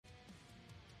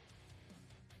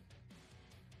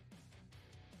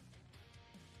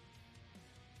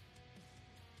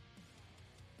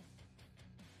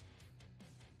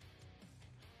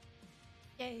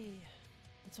Yay!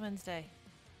 It's Wednesday.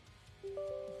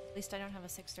 At least I don't have a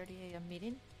 6:30 a.m.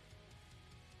 meeting.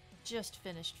 Just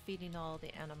finished feeding all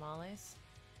the animales.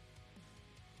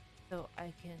 So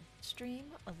I can stream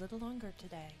a little longer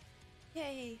today.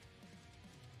 Yay!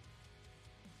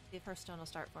 See if Hearthstone will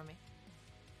start for me.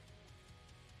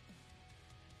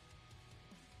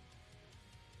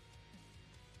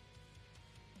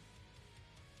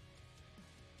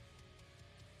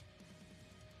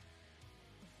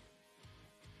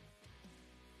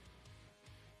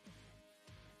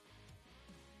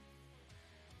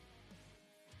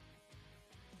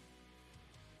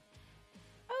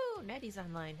 Oh, Nettie's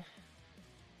online.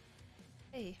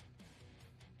 Hey.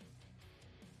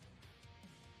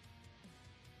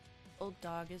 Old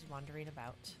dog is wandering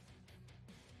about.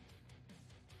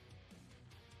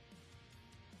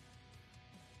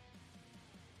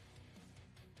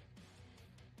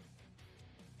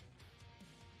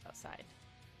 Outside.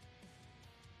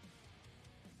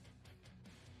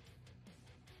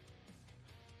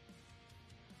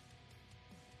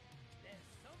 There's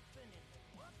something in the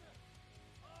water.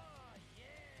 Oh,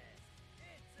 yes.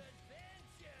 It's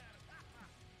adventure.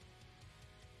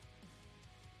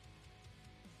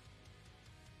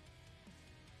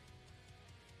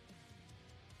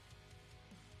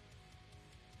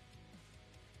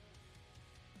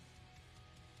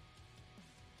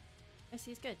 Yes,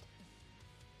 he's good.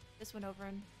 Just went over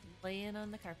and laying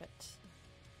on the carpet.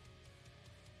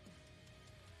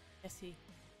 Guess he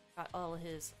got all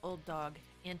his old dog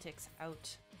antics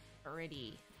out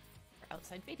already for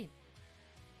outside feeding.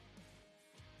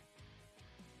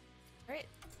 Alright,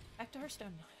 back to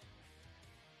Hearthstone.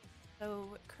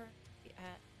 So currently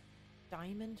at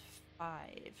Diamond 5.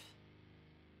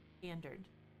 Standard.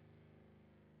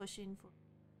 Pushing for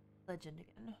Legend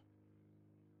again.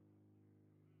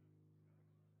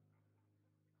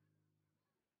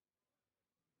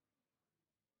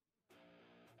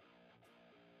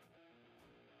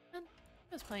 And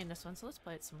I was playing this one, so let's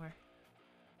play it some more.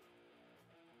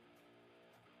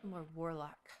 Some more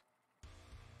Warlock.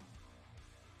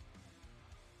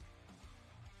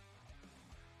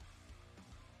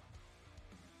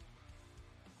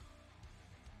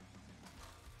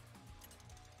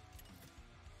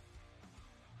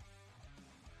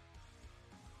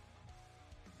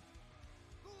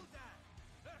 Gul'dan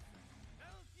versus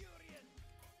Malfurion.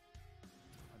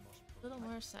 A little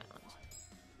more sound.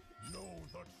 Know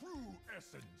the true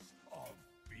essence of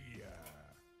fear.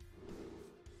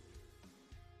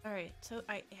 Alright, so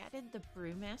I added the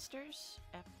Brewmasters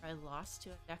after I lost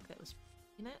to a deck that was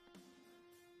in it.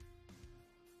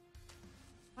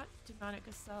 Not Demonic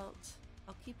Assault.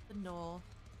 I'll keep the Knoll.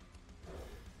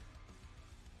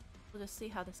 We'll just see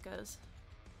how this goes.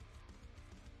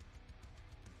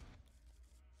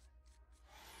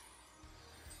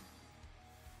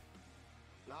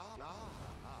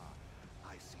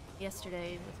 I see.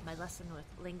 Yesterday, with my lesson with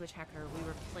Language Hacker, we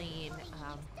were playing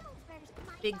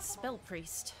Big Spell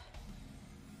Priest,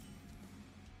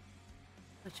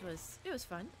 which was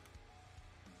fun.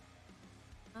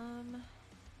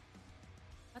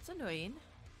 That's annoying.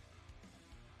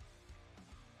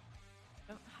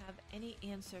 Don't have any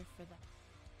answer for that.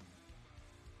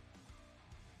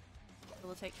 So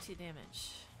we'll take 2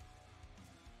 damage.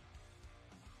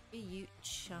 Yu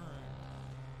Chan.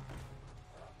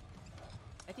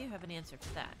 I do have an answer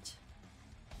for that.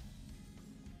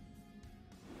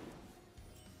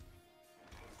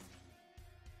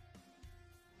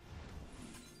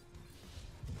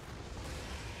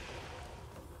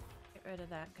 Get rid of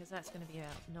that because that's going to be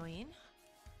annoying.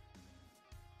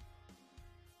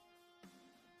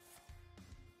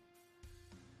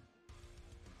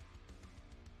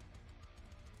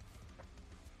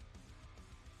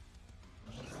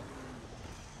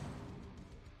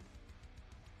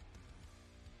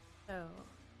 So,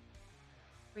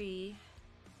 3.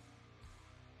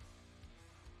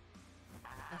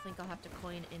 I think I'll have to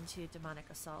coin into Demonic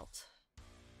Assault.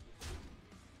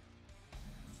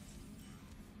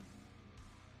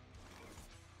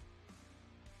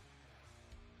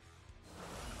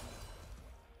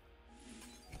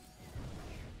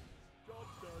 Job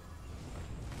done.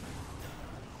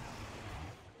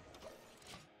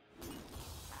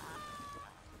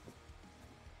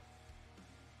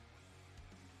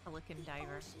 Pelican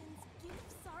Diver. Ocean's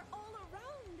gifts are all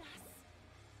around us.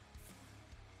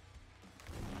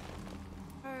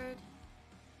 Hard.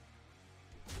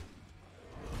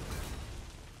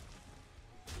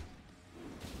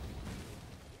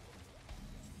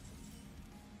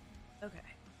 Okay.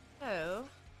 So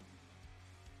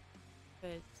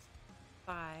it's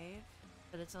 5,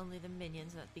 but it's only the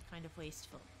minions. That'd be kind of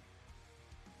wasteful.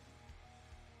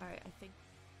 Alright, I think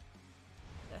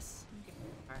Yes. Give me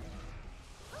a card.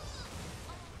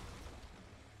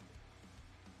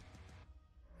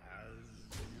 As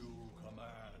you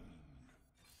command.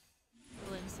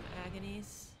 Pull in some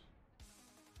agonies.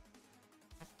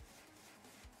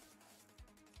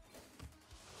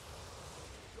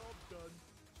 Job done.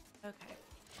 Okay.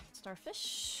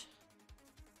 Starfish.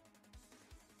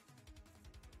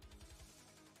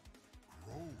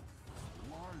 Growth,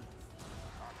 life,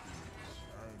 happiness,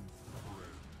 and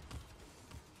friends.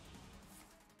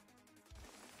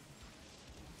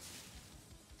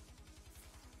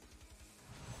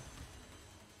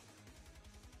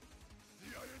 The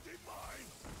unity mine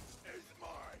is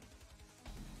mine.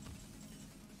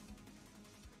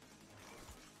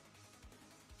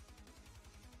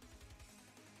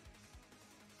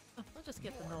 Oh, we'll just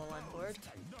get the Knoll on board.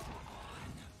 You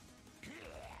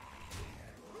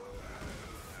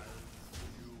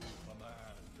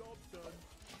command. Job done.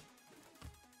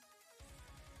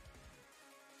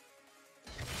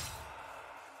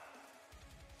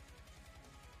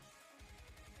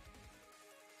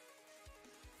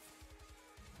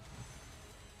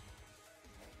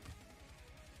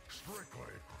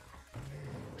 Strictly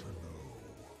need to know.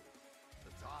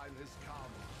 The time has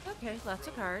come. Okay, lots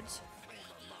of cards.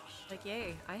 Like,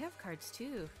 yay, I have cards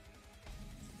too.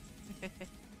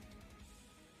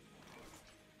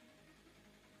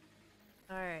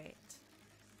 Alright.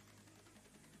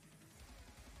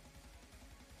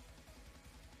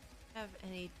 Have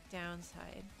any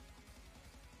downside?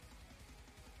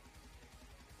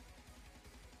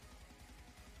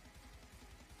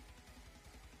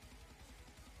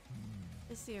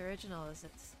 Is the original? Is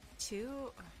it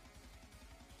 2?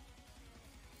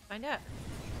 Find out.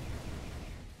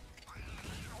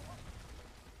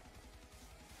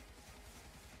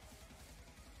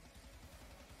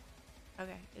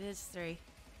 Okay, it is 3.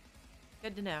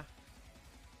 Good to know.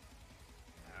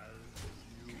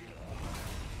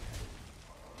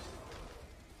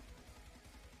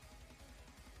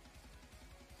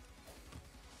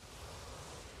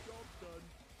 Job done.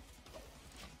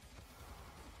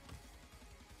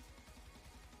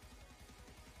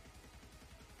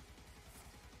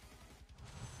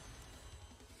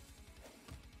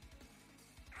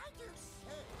 As you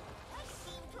say, I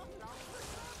seem to have lost the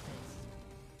surface.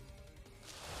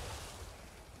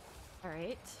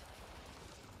 Alright.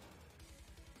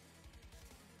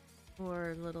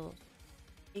 More little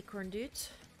acorn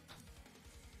dudes.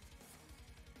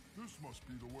 This must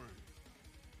be the way.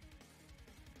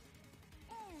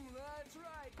 That's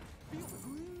right. Feel the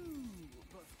groove.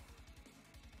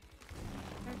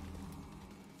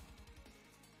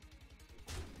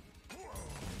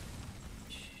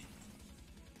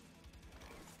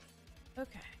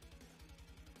 Okay.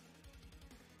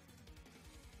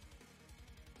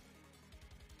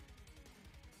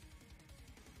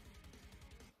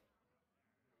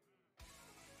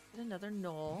 Get another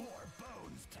knoll. More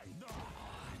bones to gnaw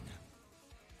on.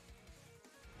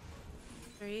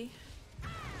 3.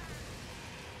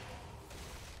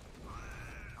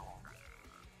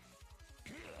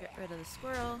 Get rid of the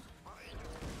squirrel.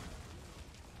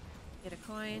 Get a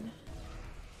coin.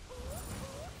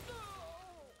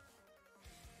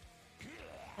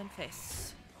 And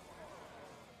face.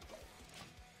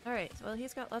 Alright, well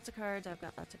he's got lots of cards, I've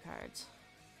got lots of cards.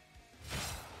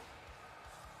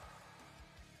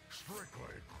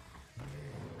 Strictly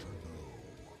need to know.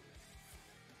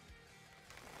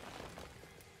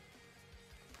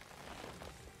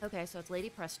 Okay, so it's Lady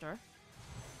Prestor.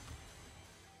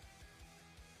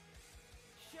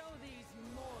 Show these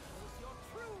mortals your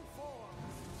true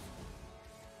forms.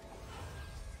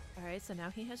 Alright, so now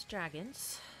he has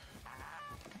dragons.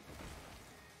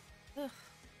 Ugh.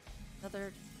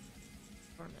 Another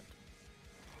torment.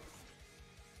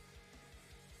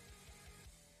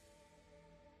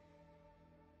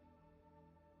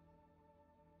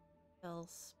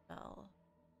 Spell.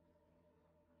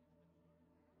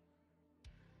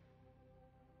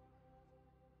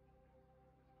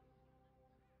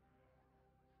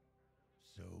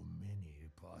 So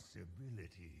many possibilities.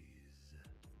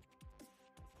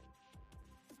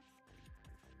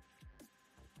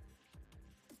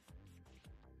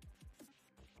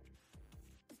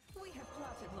 We have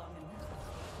plotted long enough.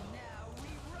 Now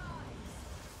we rise.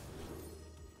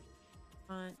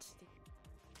 Want the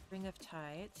Ring of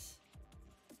Tides.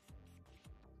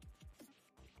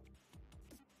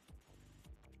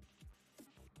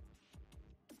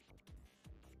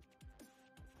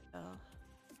 Oh.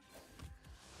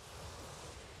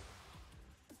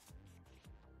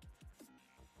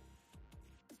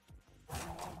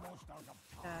 Almost out of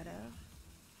time. Shadow.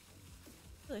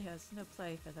 Really has no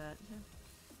play for that.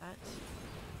 That.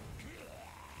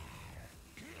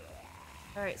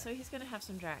 Alright, so he's gonna have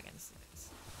some dragons.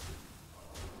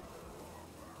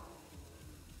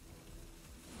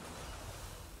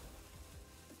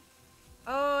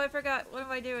 Oh, I forgot. What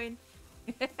am I doing?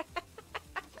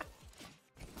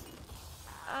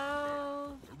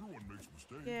 Oh, Everyone makes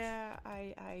mistakes. yeah,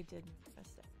 I didn't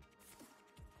miss it.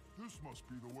 This must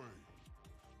be the way.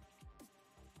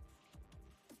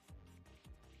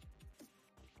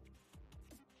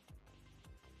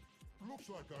 Looks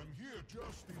like I'm here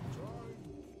just in time.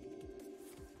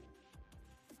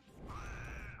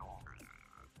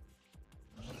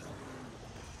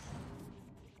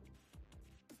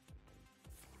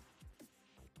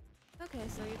 Okay,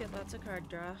 so you get lots of card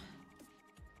draw.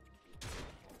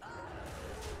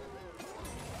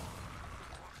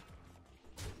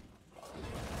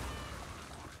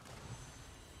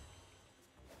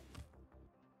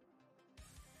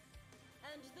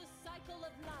 And the cycle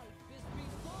of life is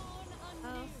reborn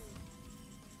anew.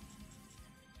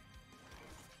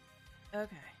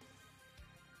 Okay.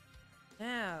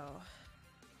 Now.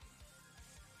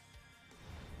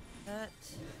 That.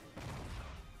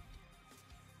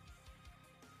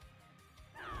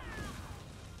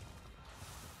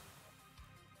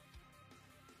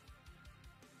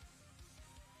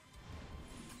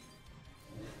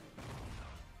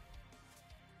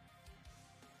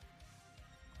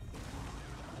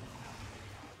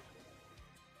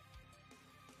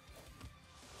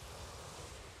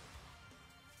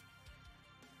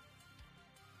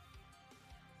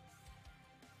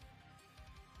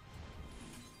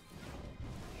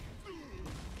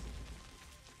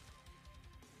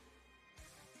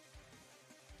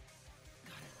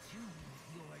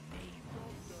 Your name.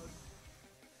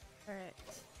 Alright.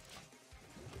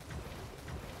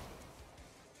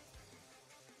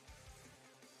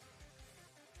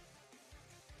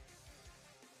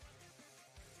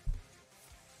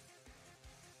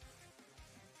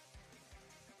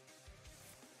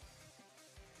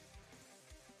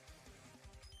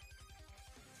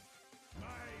 My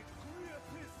grip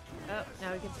is Oh,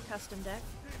 now we get the custom deck.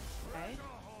 Okay.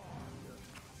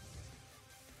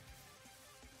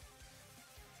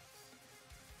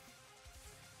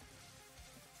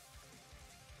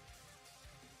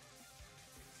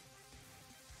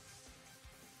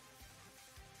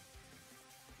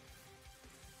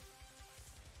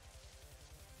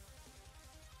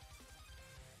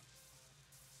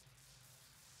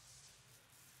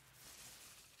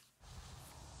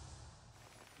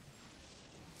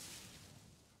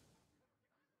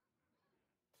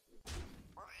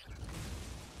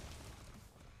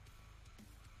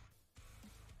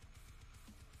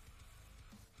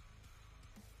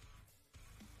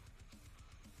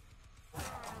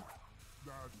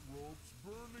 That rope's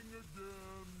burning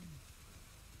again.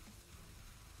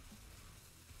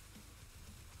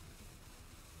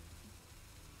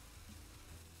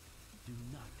 Do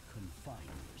not confine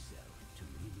yourself to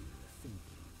linear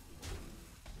thinking.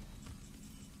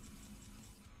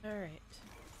 Alright.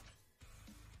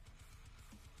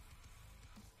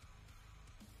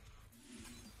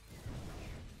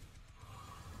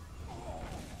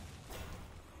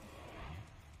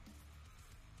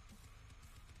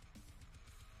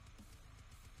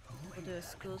 We'll do a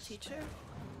school teacher.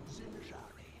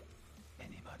 Zinjari.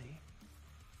 Anybody?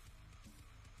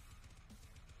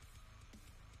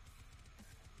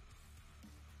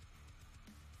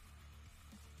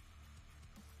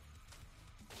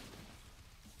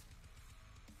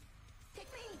 Pick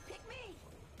me! Pick me!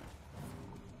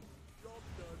 Job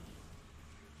done.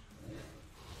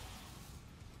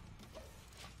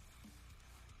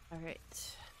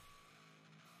 Alright.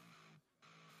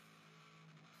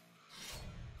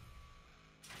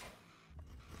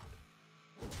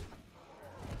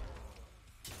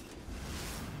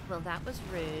 Well, that was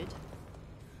rude.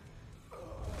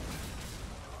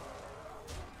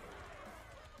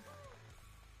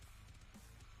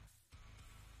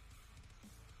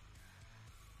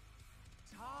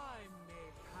 Time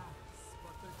may pass,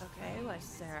 but the Okay, why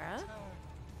Sarah?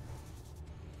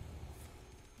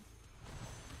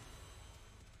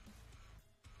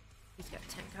 He's got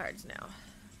 10 cards now.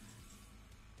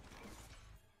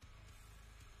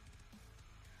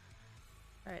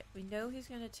 Alright, we know he's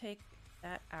gonna take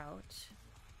that out.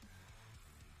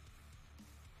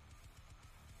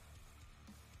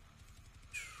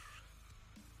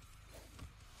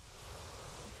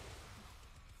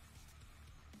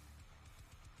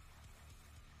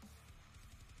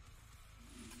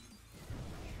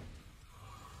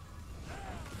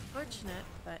 Fortunate,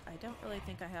 but I don't really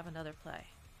think I have another play.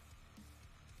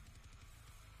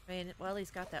 I mean, well,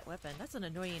 he's got that weapon. That's an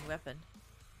annoying weapon.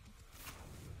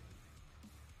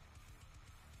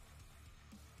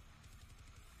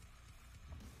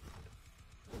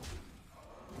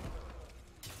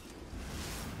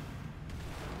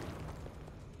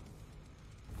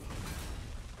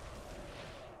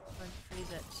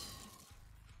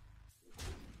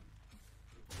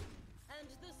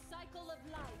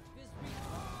 of life is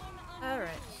reborn anew.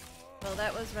 Alright. Well,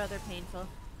 that was rather painful.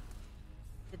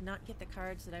 Did not get the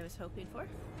cards that I was hoping for.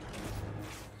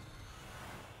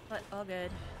 But all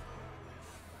good.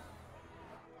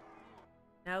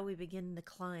 Now we begin the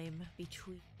climb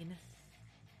between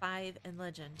 5 and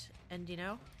Legend. And you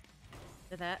know,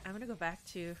 for that, I'm gonna go back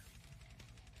to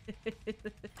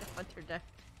Hunter deck.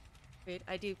 Wait,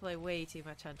 I do play way too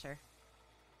much Hunter.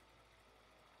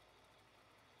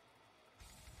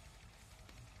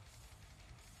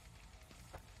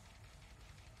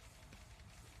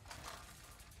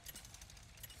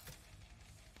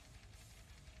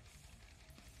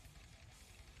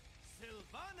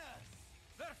 Sylvanas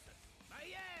versus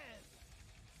Maiev.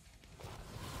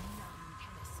 None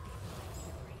can escape my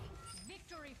fury.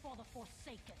 Victory for the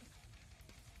Forsaken.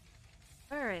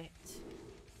 Alright.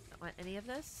 Don't want any of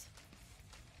this.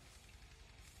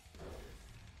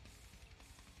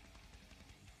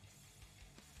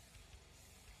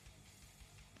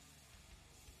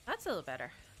 That's a little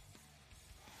better.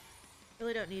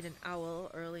 Really don't need an owl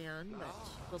early on, but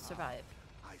we'll survive.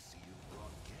 I see you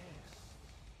brought guests.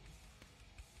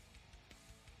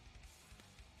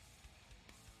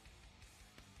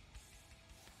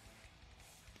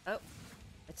 Oh,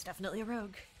 it's definitely a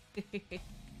rogue. I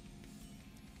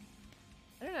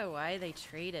don't know why they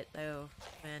trade it though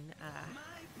when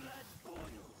My blood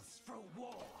boils for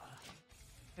war.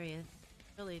 I mean,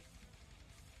 really,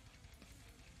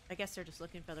 I guess they're just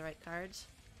looking for the right cards.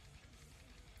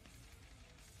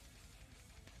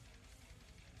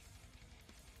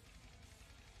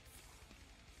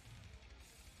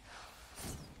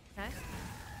 Okay.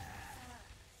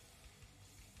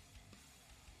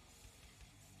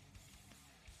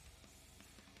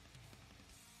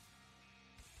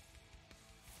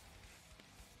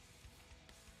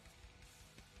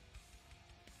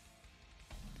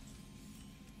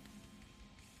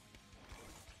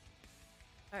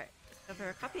 Alright, let's go for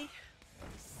a copy.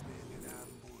 Smell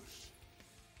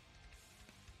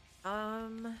an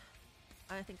ambush.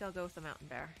 I think I'll go with the Mountain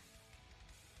Bear.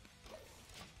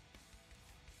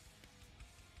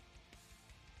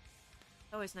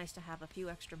 Always nice to have a few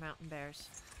extra Mountain Bears.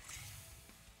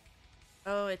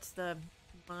 Oh, it's the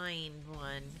mine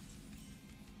one.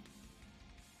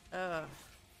 Ugh.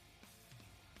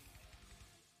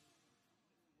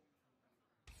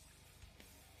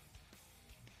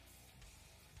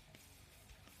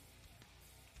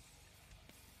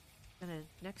 Gonna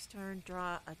next turn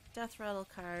draw a Death Rattle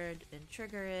card and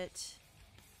trigger it.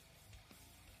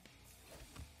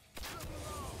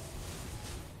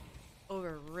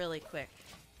 Over really quick.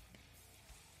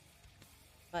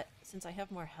 But since I have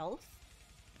more health,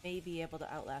 may be able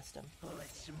to outlast him.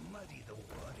 Let's muddy the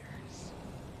waters.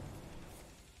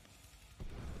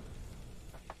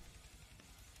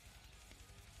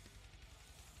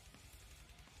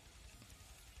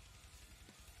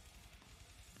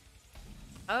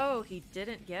 Oh, he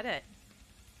didn't get it.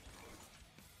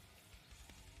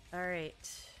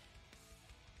 Alright.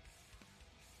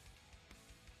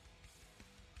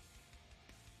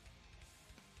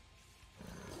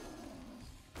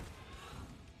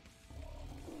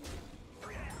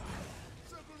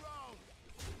 Circle round.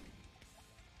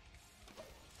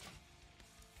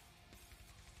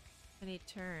 Many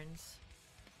turns.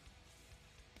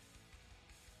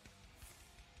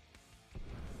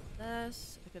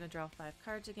 This. I'm gonna draw 5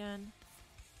 cards again.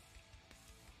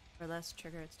 Or less,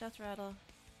 trigger its Death Rattle.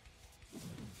 The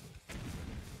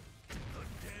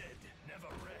dead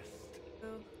never rest.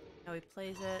 Ooh. Now he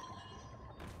plays it.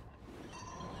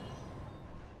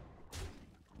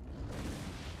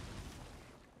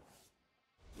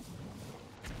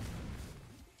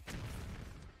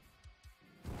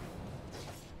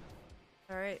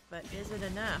 Alright, but is it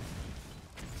enough?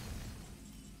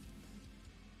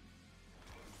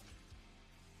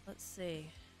 Let's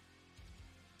see.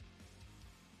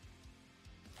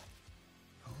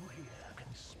 Who here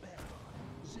can spell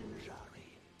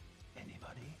Zinjari?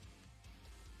 Anybody?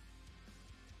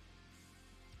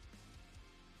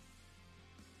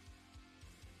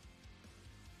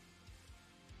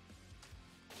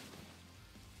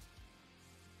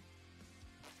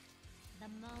 The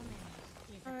moment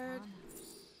is Card. upon us.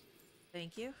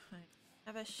 Thank you.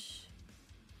 Avish.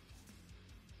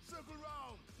 Circle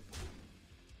round.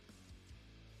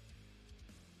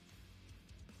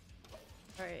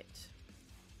 Alright.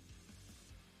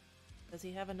 Does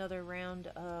he have another round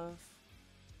of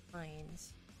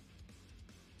mines?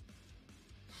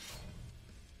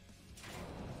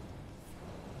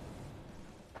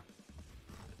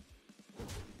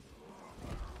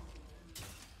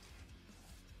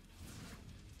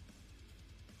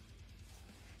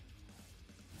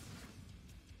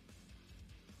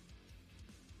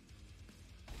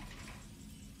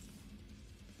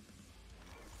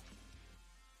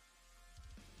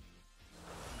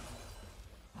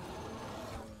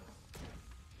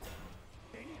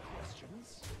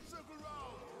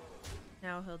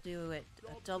 Now he'll do it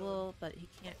a double, but he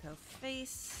can't go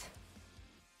face.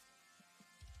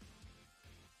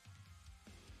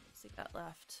 What's he got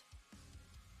left?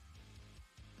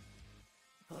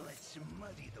 Let's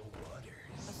muddy the waters.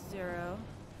 Plus 0.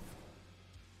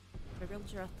 Trivial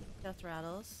death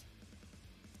rattles.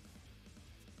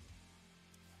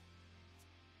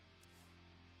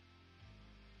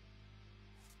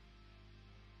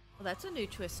 Well, that's a new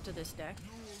twist to this deck.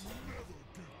 You'll never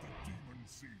get the demon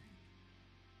seed.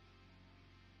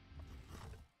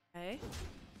 Okay.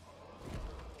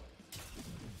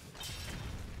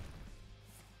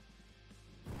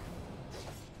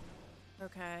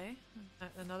 Okay.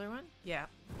 Another one? Yeah.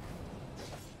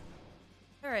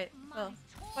 Alright. Well,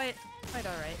 quite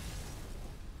alright.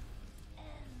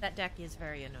 That deck is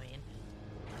very annoying.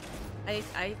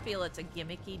 I feel it's a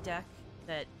gimmicky deck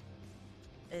that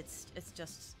it's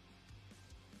just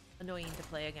annoying to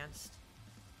play against.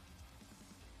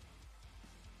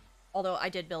 Although I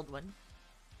did build one.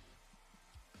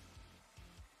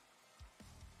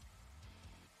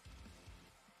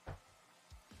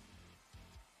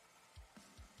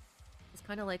 It's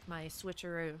kind of like my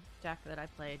switcheroo deck that I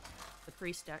played, the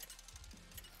priest deck.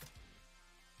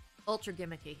 Ultra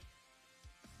gimmicky.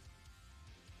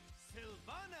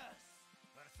 Sylvanas!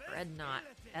 Dreadnought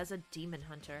as a demon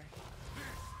hunter.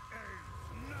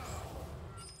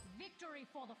 Victory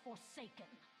for the Forsaken.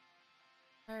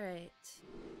 Alright.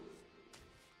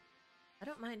 I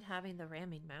don't mind having the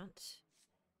ramming mount.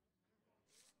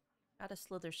 Got a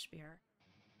slither spear.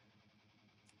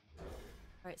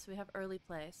 Alright, so we have early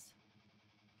place.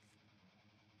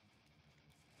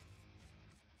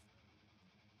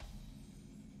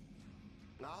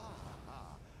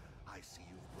 Ah, I see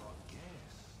you've brought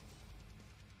guests.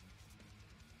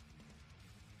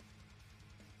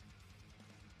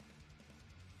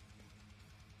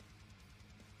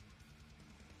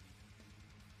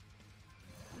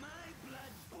 My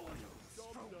blood boils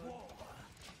for war.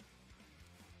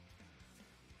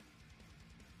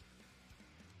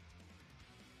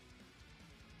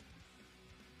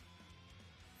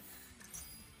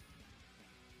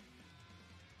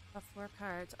 Got 4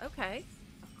 cards. Okay.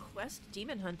 A quest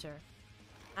demon hunter.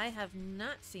 I have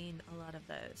not seen a lot of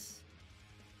those.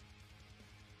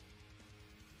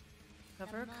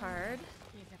 Cover a card.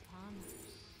 Is upon us.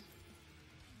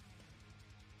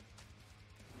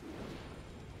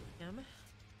 Him.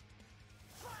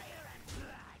 Fire and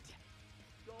blood.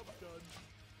 Job done.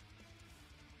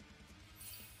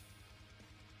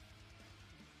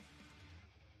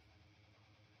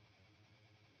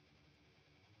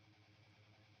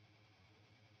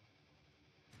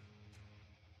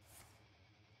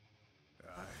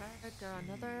 Card, draw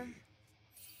another.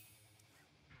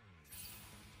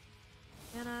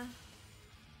 Mana.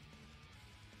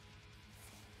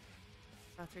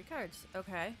 Draw 3 cards.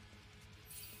 Okay.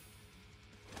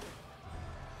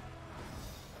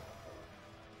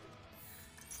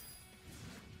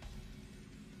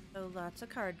 So lots of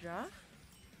card draw.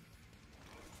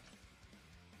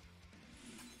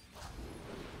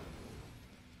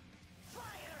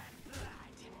 Fire and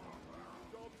blood.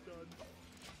 Job done.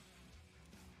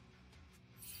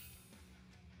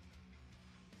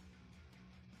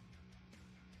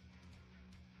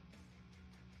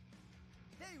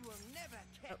 They will never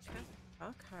catch Okay. me. Draw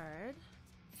a card.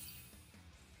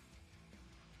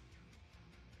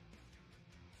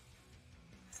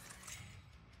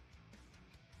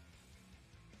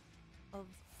 Of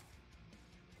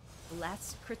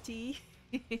Lascrity.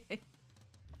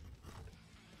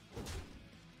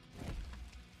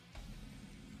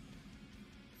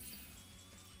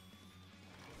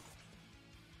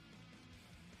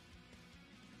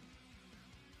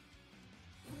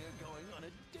 We're going on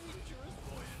a dangerous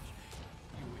voyage.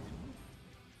 You in?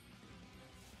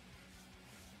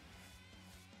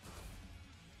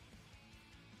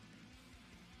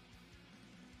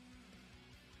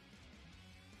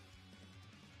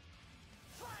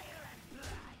 Fire and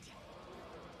blood.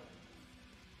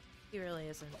 He really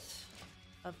isn't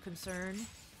of concern.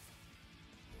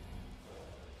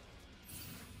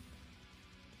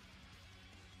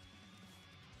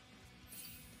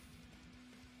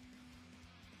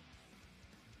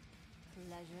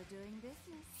 Pleasure doing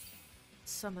business.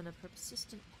 Summon a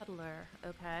persistent peddler.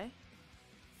 Okay.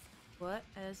 What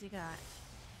has he got?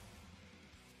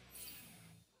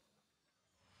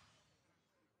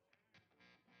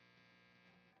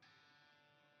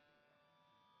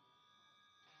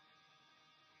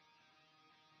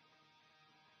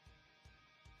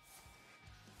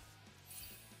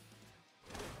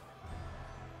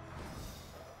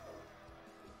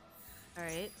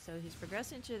 Alright, so he's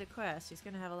progressing to the quest. He's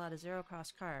going to have a lot of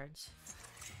 0-cost cards.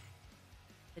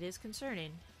 It is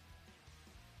concerning.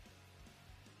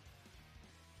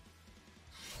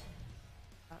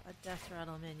 A death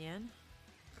rattle minion.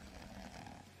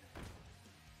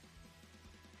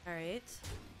 Alright.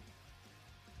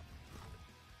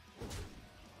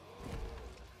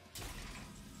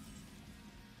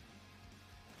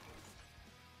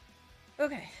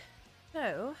 Okay.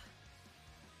 So,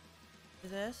 do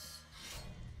this.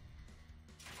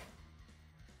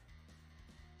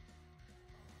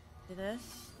 Do this.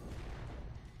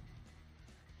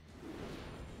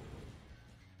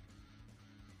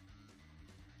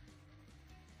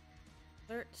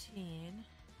 $13.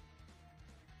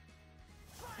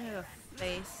 I'm gonna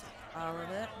face all of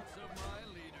it.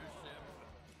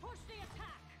 Push the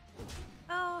attack.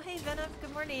 Oh, hey Venom,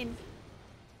 good morning.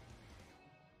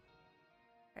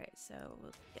 Alright, so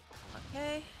we'll get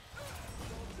okay.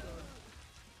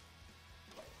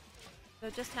 So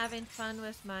just having fun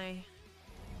with my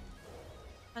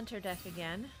hunter deck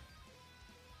again.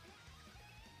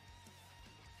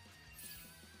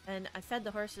 And I fed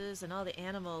the horses and all the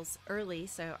animals early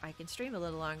so I can stream a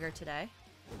little longer today.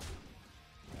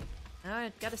 Now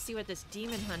I've got to see what this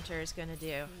demon hunter is going to do.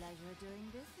 Pleasure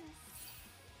doing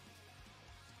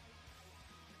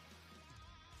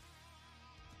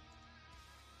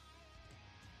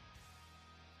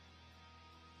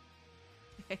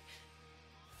business.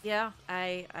 Yeah,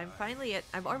 I'm finally at,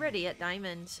 I'm already at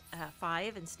Diamond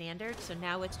 5 in Standard, so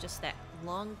now it's just that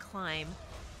long climb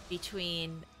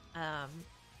between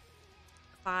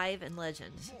 5 and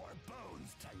Legend. More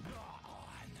bones to gnaw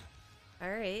on.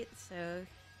 Alright, so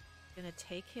gonna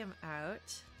take him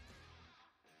out.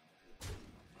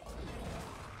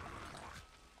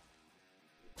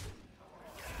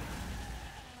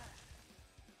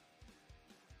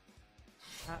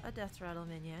 Got a death rattle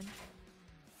minion.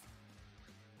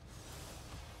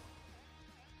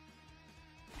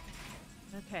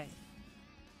 Okay.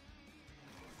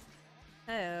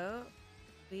 So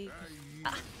we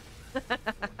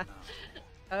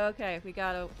okay, we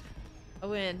got a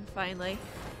win finally.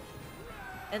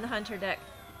 And the hunter deck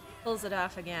pulls it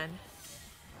off again.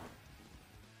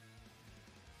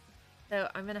 So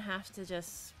I'm gonna have to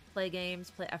just play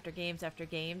games, play after games after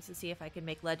games to see if I can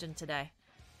make Legend today.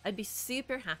 I'd be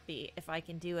super happy if I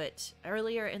can do it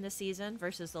earlier in the season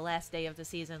versus the last day of the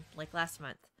season like last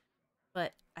month.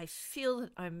 But I feel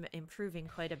that I'm improving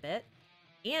quite a bit.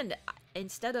 And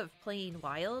instead of playing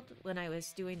Wild when I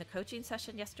was doing the coaching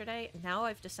session yesterday, now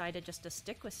I've decided just to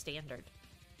stick with Standard.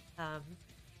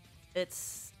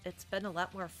 It's been a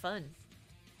lot more fun.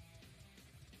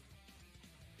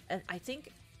 And I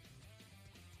think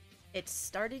it's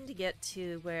starting to get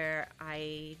to where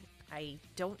I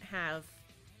don't have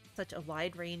such a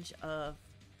wide range of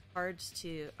cards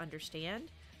to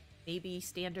understand. Maybe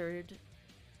Standard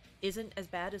isn't as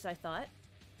bad as I thought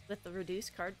with the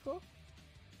reduced card pool.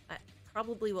 I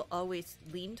probably will always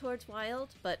lean towards Wild,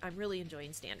 but I'm really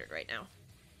enjoying Standard right now.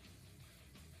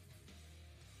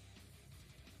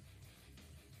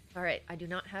 Alright, I do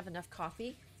not have enough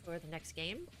coffee for the next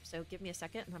game, so give me a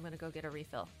second and I'm going to go get a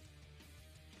refill.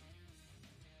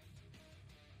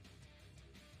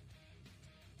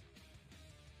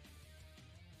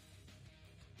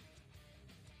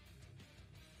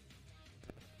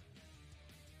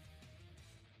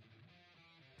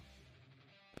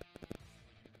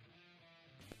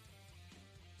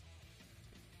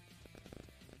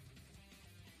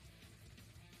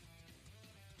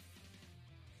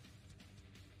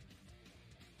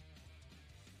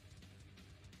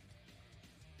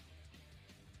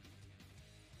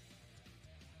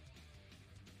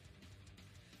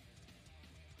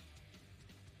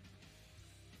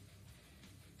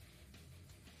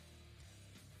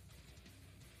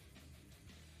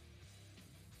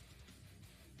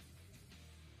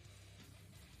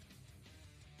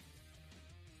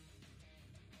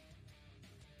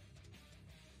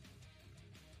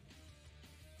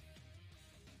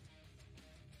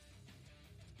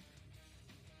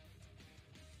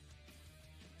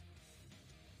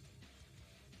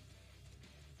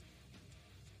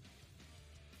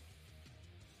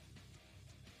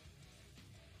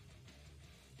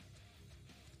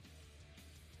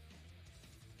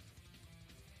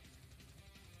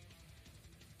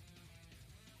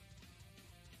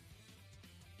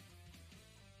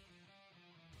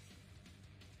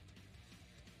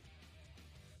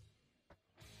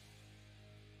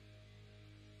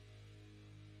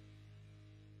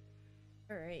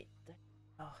 Alright.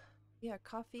 Oh, yeah,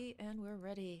 coffee and we're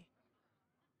ready.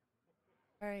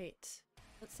 Alright.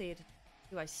 Let's see.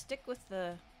 Do I stick with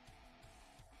the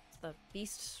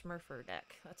Beast Smurfer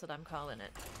deck? That's what I'm calling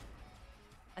it.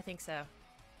 I think so.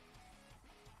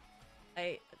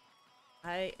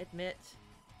 I admit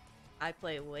I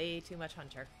play way too much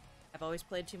Hunter. I've always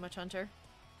played too much Hunter.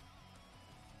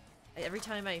 Every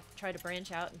time I try to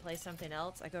branch out and play something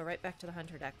else, I go right back to the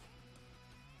Hunter deck.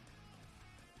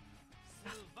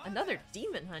 Another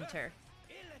Demon Hunter.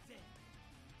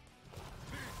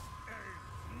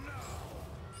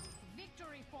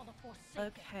 Victory for the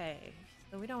Forsaken. Okay,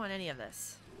 so we don't want any of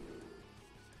this.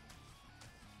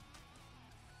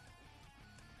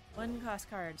 One cost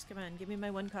cards. Come on, give me my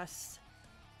one cost.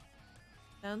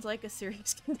 Sounds like a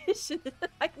serious condition.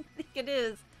 I think it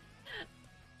is.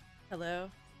 Hello,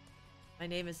 my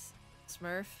name is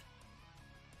Smurf,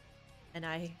 and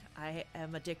I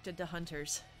am addicted to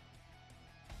hunters.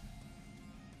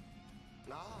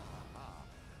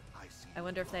 I see. I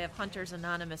wonder if they have Hunters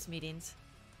Anonymous meetings.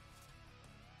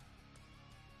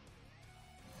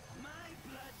 My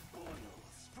blood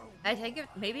boils for I think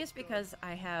maybe it's because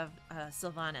I have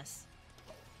Sylvanas.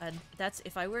 And that's,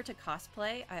 if I were to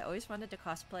cosplay, I always wanted to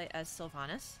cosplay as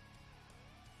Sylvanas.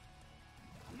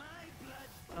 my blood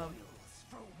boils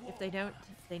for war. If they don't,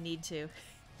 they need to.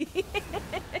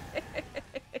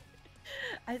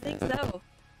 I think so.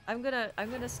 I'm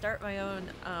gonna start my own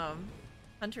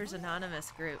Hunters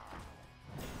Anonymous group.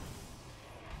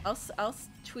 I'll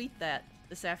tweet that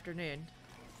this afternoon.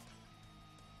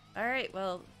 All right,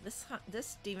 well,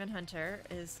 this demon hunter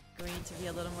is going to be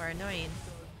a little more annoying.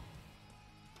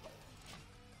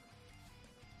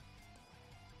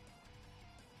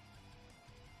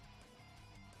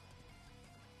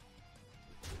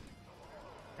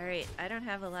 All right, I don't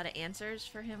have a lot of answers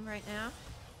for him right now.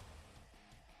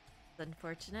 It's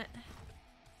unfortunate.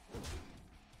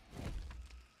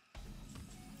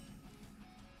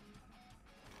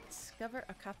 Discover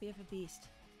a copy of a beast.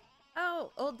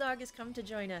 Oh, Old Dog has come to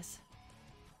join us.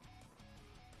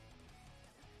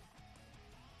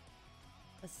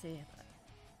 Let's see.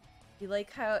 You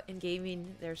like how in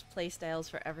gaming there's playstyles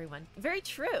for everyone. Very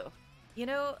true. You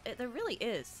know, there really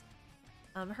is.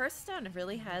 Hearthstone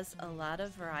really has a lot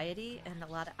of variety and a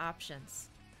lot of options.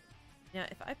 Now,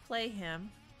 if I play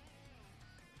him,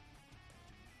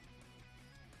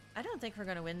 I don't think we're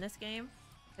going to win this game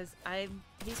because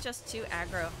he's just too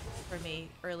aggro for me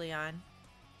early on.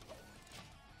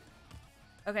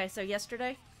 Okay, so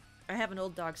yesterday, I have an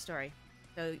Old Dog story.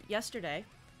 So yesterday,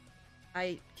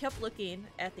 I kept looking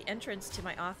at the entrance to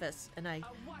my office, and I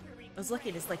was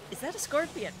looking, it's like, is that a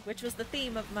scorpion? Which was the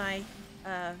theme of my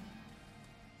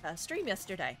stream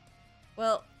yesterday.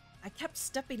 Well, I kept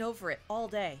stepping over it all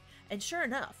day, and sure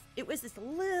enough, it was this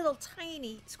little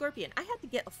tiny scorpion. I had to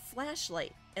get a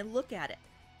flashlight and look at it.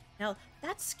 Now,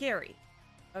 that's scary,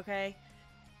 okay?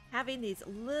 Having these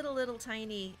little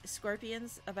tiny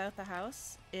scorpions about the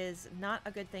house is not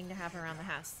a good thing to have around the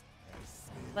house.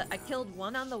 But I killed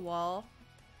one on the wall,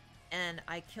 and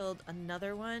I killed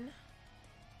another one.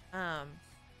 Oh,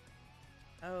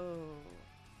 I'm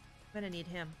gonna need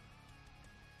him.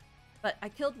 But I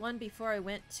killed one before I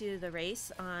went to the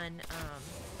race on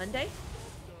Monday,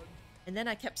 and then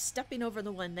I kept stepping over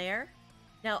the one there.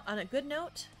 Now, on a good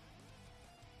note,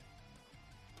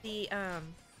 the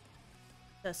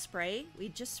spray we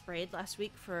just sprayed last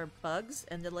week for bugs,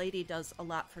 and the lady does a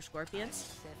lot for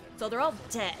scorpions, so they're all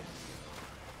dead.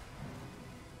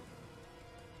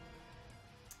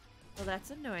 Well, that's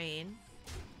annoying.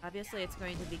 Obviously, it's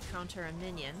going to be counter a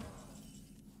minion.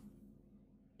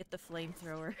 Get the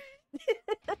flamethrower.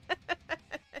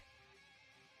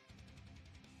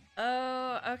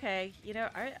 Oh, okay. You know,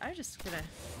 I'm just gonna...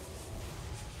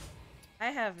 I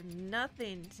have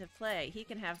nothing to play. He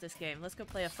can have this game. Let's go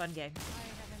play a fun game.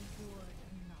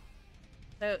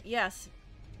 So, yes.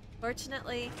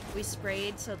 Fortunately, we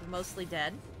sprayed, so they're mostly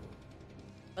dead.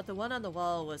 But the one on the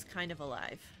wall was kind of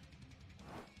alive.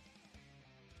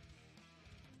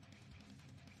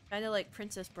 Kind of like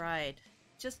Princess Bride.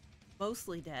 Just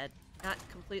mostly dead. Not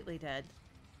completely dead.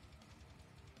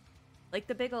 Like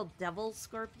the big old devil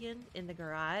scorpion in the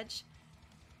garage.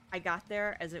 I got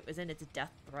there as it was in its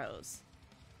death throes.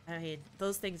 I mean,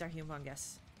 those things are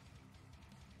humongous.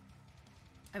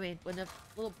 I mean, when the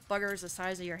little bugger is the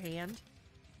size of your hand,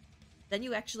 then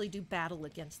you actually do battle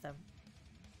against them.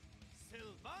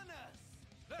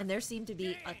 Sylvanas! And there seem to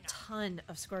be a ton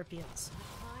of scorpions.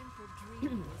 Time for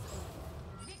dreams.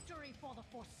 Victory for the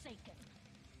Forsaken.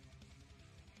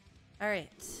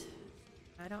 Alright.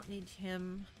 I don't need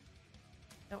him.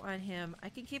 Don't want him. I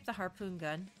can keep the harpoon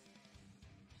gun.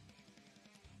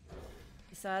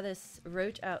 I saw this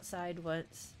roach outside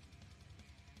once.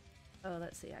 Oh,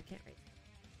 let's see. I can't read.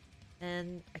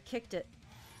 And I kicked it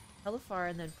hella far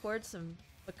and then poured some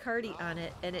Bacardi on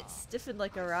it, and it stiffened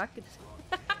like a rock.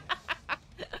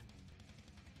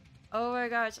 Oh my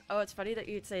gosh. Oh, it's funny that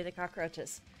you'd say the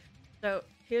cockroaches. So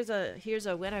here's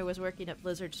a when I was working at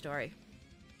Blizzard story.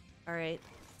 All right.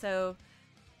 So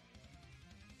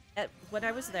when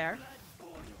I was there,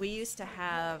 we used to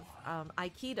have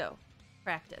Aikido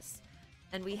practice,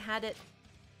 and we had it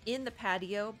in the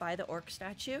patio by the orc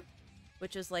statue,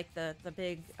 which is like the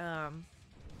big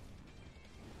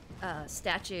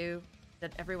statue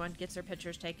that everyone gets their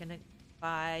pictures taken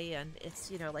by, and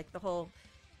it's, you know, like the whole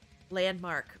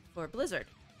landmark for Blizzard.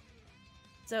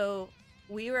 So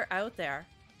we were out there,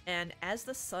 and as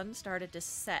the sun started to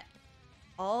set,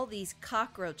 all these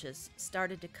cockroaches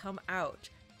started to come out,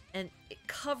 and it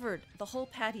covered the whole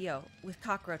patio with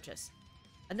cockroaches.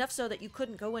 Enough so that you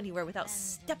couldn't go anywhere without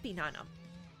stepping on them.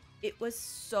 It was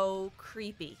so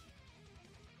creepy.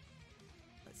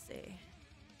 Let's see.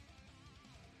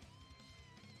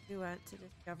 We want to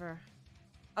discover...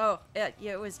 Oh,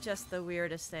 it was just the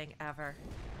weirdest thing ever.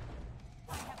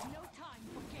 I have no time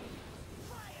for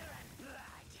games.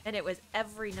 And it was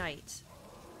every night.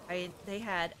 They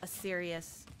had a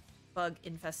serious bug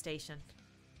infestation.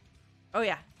 Oh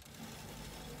yeah.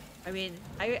 I mean,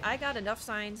 I got enough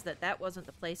signs that that wasn't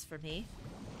the place for me.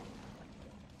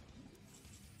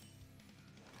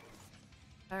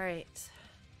 All right.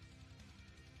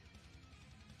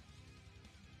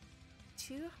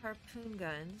 2 harpoon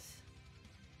guns.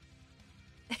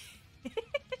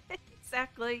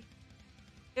 Exactly.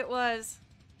 It was.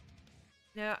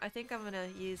 No, I think I'm gonna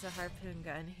use a harpoon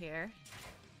gun here.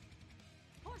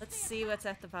 Let's see what's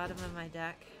at the bottom of my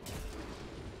deck.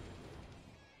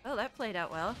 Oh, that played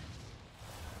out well.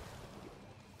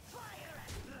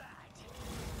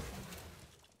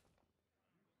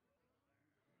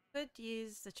 Could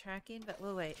use the tracking, but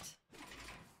we'll wait.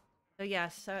 So yeah,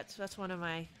 so that's one of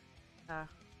my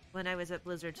when I was at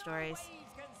Blizzard stories. Waves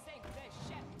can sink this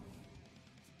ship.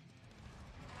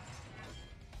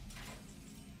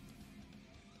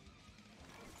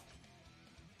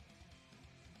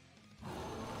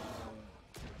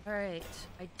 Alright,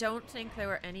 I don't think there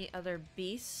were any other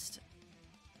beasts.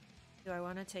 Do I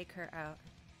want to take her out?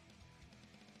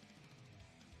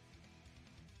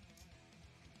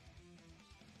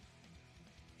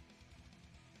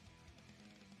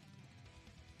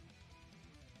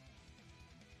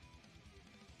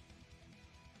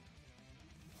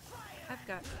 I've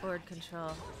got board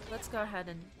control. Let's go ahead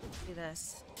and do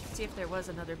this. See if there was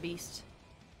another beast.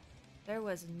 There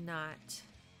was not.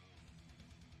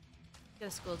 Get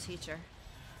a school teacher.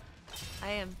 I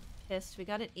am pissed. We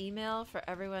got an email for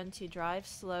everyone to drive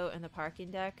slow in the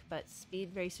parking deck, but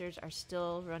speed racers are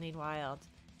still running wild.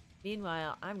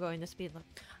 Meanwhile, I'm going the speed limit.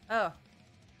 Oh,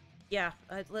 yeah.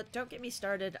 Don't get me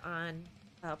started on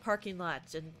parking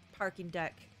lots and parking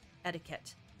deck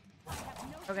etiquette.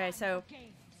 Okay, so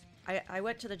I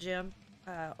went to the gym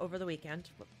over the weekend.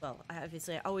 Well,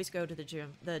 obviously, I always go to the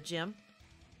gym.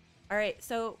 All right,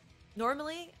 so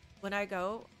normally when I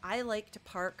go, I like to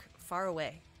park far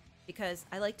away because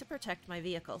I like to protect my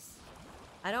vehicles.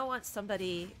 I don't want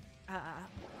somebody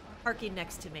parking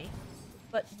next to me.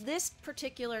 But this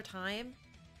particular time,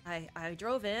 I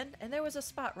drove in and there was a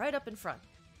spot right up in front.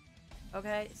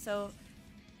 Okay, so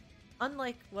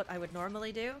unlike what I would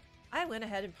normally do, I went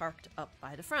ahead and parked up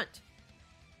by the front.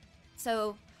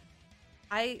 So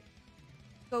I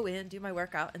go in, do my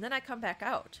workout, and then I come back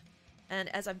out. And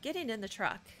as I'm getting in the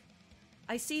truck,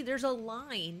 I see there's a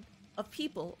line of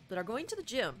people that are going to the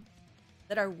gym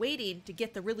that are waiting to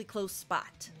get the really close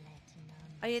spot.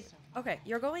 Okay,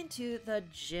 you're going to the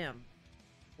gym.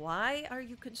 Why are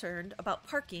you concerned about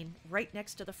parking right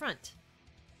next to the front?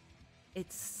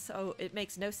 It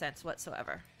makes no sense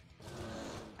whatsoever.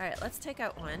 All right, let's take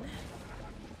out one.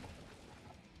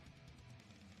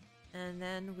 And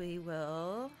then we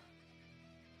will...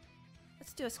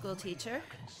 Let's do a school teacher.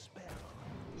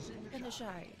 In the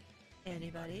shy.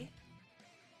 Anybody?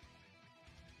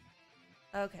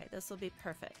 Okay, this will be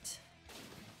perfect.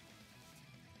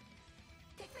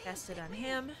 Cast it on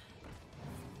him.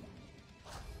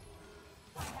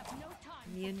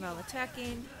 Immune while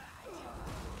attacking.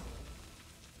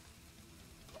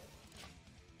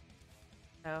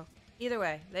 So, either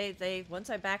way, they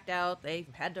once I backed out, they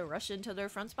had to rush into their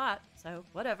front spot, so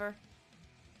whatever.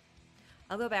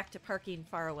 I'll go back to parking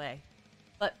far away.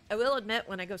 But I will admit,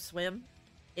 when I go swim,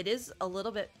 it is a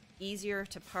little bit easier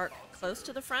to park close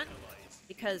to the front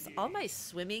because all my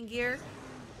swimming gear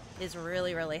is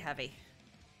really, really heavy.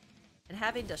 And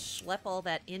having to schlep all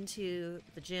that into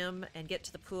the gym and get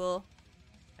to the pool,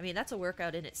 I mean, that's a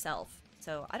workout in itself.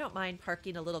 So I don't mind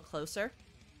parking a little closer.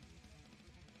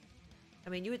 I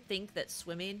mean, you would think that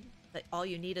swimming, that all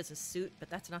you need is a suit, but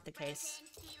that's not the case.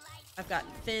 I've got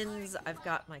fins, I've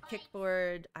got my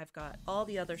kickboard, I've got all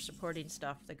the other supporting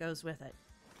stuff that goes with it.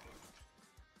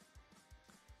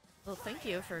 Well, thank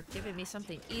you for giving me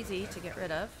something easy to get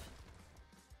rid of.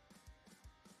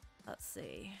 Let's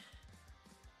see.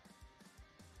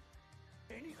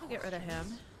 I'll get rid of him.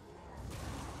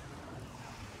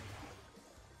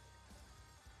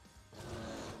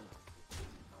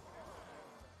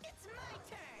 It's my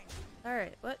turn.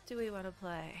 Alright, what do we want to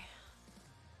play?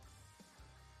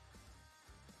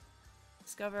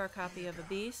 Discover a copy of a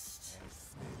beast.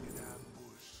 In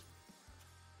ambush.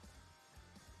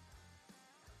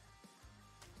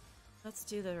 Let's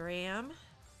do the ram.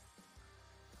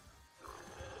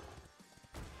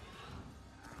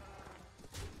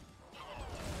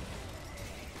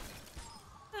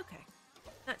 Okay,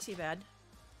 not too bad.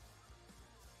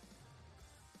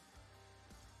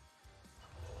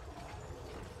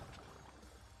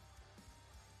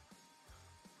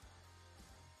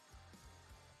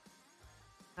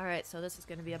 Alright, so this is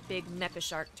going to be a big mecha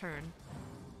shark turn.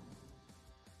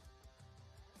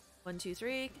 1, 2,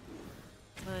 3.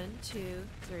 1, 2,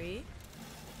 3.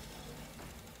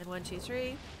 And 1, 2,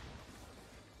 3.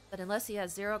 But unless he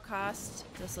has 0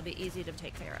 cost, this will be easy to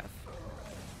take care of.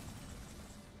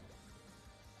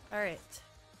 Alright.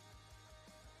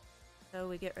 So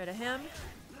we get rid of him.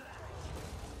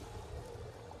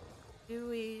 Do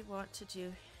we want to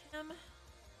do him?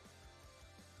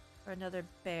 Or another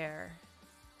bear?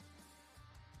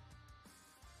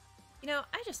 You know,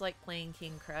 I just like playing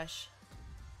King Crush.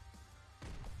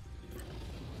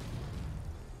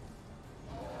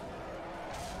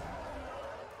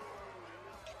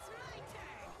 It's my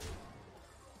turn.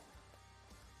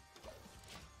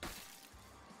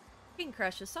 King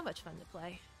Crush is so much fun to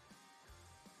play.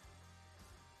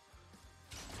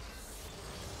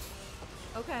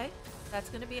 Okay,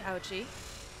 that's gonna be ouchie.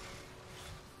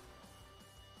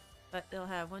 But they'll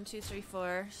have 1, 2, 3,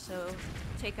 4, so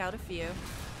take out a few.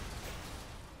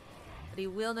 But he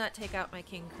will not take out my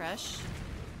King Crush.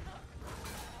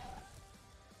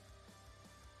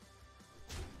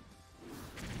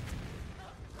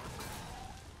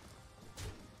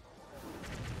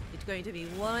 It's going to be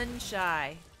 1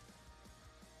 shy.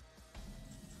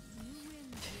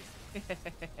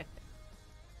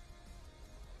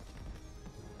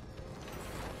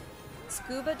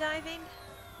 Scuba diving?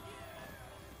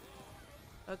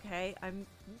 Okay, I'm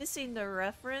missing the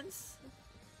reference.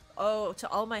 Oh, to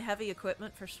all my heavy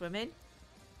equipment for swimming?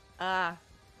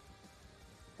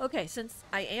 Okay, since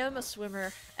I am a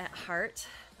swimmer at heart,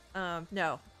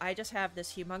 no, I just have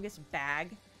this humongous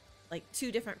bag, like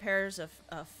 2 different pairs of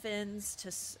fins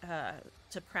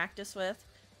to practice with.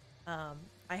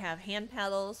 I have hand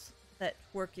paddles that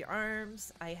work your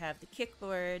arms. I have the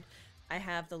kickboard. I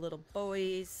have the little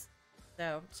buoys.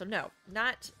 So no,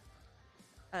 not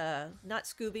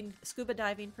scuba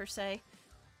diving per se,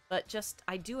 but just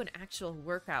I do an actual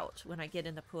workout when I get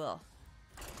in the pool.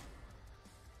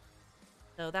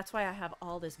 So that's why I have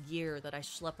all this gear that I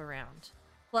schlep around.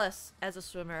 Plus, as a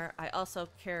swimmer, I also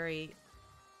carry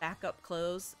backup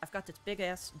clothes. I've got this big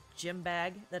ass gym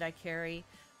bag that I carry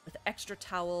with extra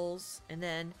towels, and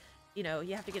then, you know,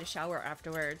 you have to get a shower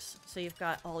afterwards. So you've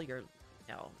got all your,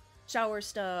 shower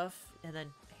stuff, and then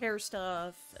hair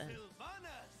stuff. And...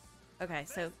 Okay,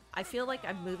 so I feel like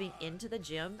I'm moving into the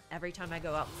gym every time I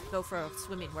go for a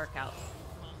swimming workout.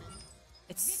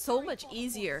 It's so much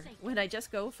easier when I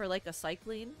just go for like a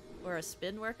cycling or a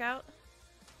spin workout.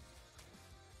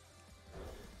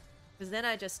 Because then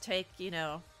I just take,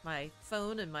 my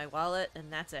phone and my wallet,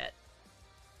 and that's it.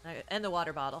 And the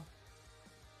water bottle.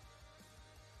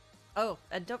 Oh,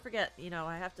 and don't forget,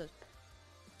 I have to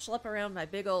schlep around my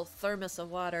big old thermos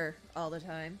of water all the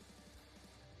time.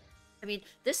 I mean,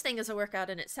 this thing is a workout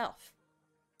in itself.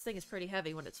 This thing is pretty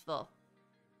heavy when it's full.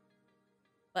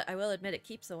 But I will admit it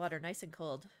keeps the water nice and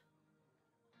cold.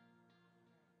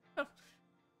 Oh.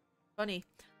 Funny,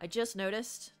 I just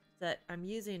noticed that I'm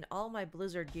using all my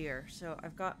Blizzard gear. So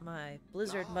I've got my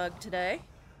Blizzard mug today.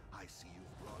 I see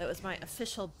you've brought That was my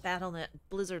official Battle.net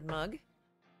Blizzard mug.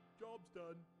 Job's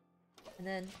done. And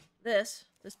then this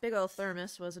big old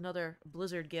thermos was another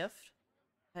Blizzard gift.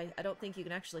 I don't think you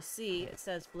can actually see, it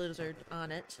says Blizzard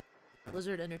on it.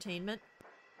 Blizzard Entertainment.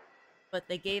 But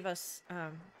they gave us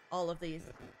all of these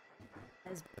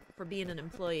for being an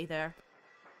employee there.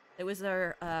 It was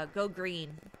their Go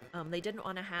Green. They didn't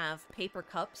want to have paper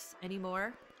cups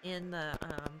anymore in the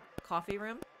coffee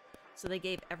room. So they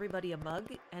gave everybody a mug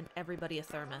and everybody a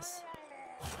thermos.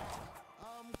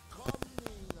 I'm coming.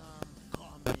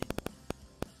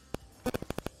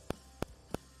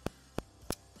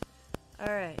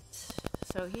 Alright,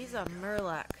 so he's a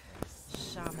Murloc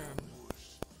shaman.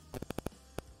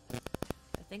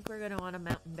 think we're gonna want a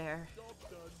mountain bear.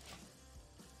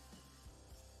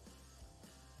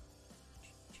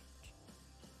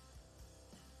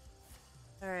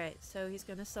 Alright, so he's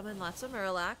gonna summon lots of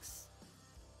Murlocs.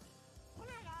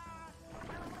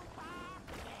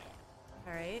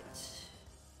 Alright.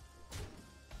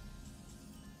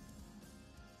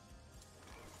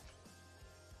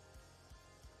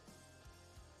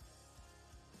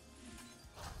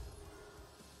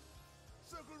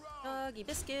 Circle round. Doggy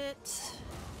biscuit.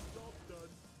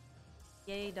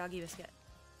 Yay, doggy biscuit.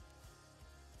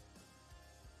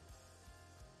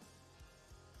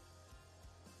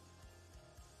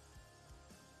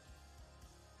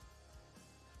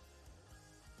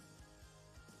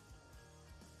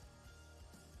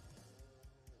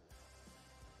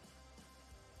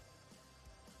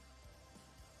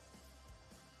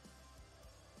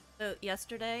 So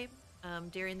yesterday,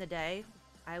 during the day,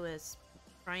 I was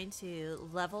trying to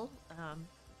level,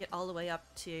 get all the way up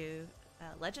to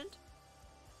Legend.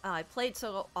 I played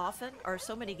so often, or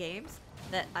so many games,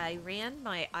 that I ran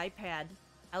my iPad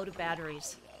out of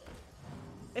batteries.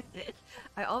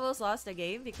 I almost lost a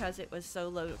game because it was so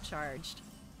low charged.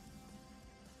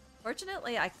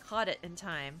 Fortunately, I caught it in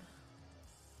time.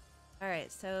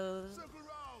 Alright, so Circle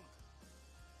round.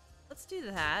 let's do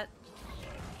that.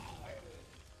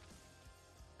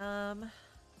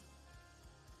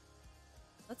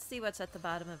 Let's see what's at the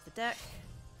bottom of the deck.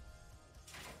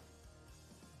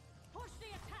 Push the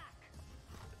attack.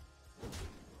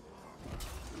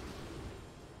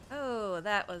 Oh,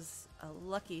 that was a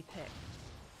lucky pick.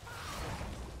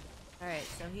 Alright,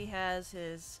 so he has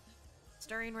his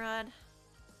stirring rod.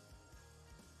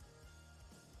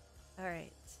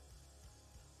 Alright.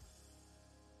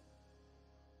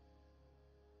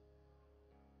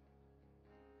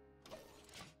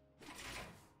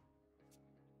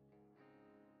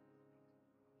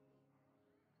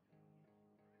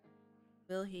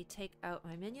 Will he take out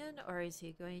my minion, or is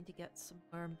he going to get some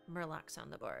more Murlocs on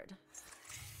the board?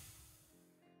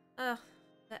 Ugh,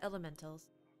 the elementals.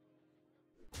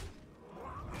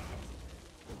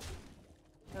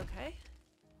 Okay.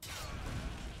 So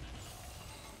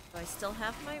I still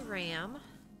have my ram.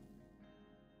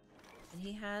 And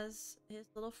he has his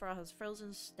little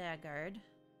frozen Stagguard.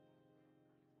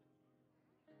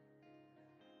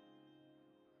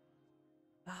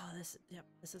 Oh, this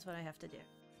is what I have to do.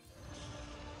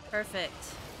 Perfect.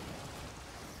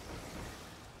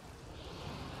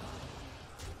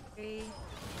 3.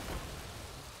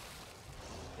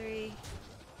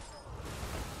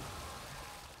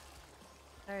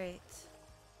 Alright.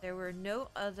 There were no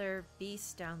other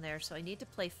beasts down there, so I need to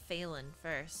play Phelan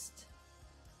first.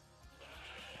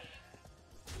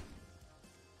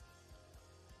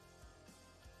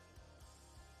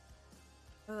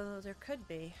 Oh, there could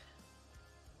be.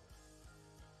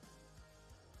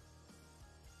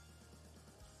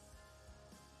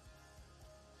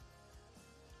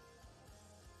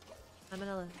 I'm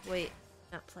gonna wait,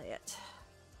 not play it.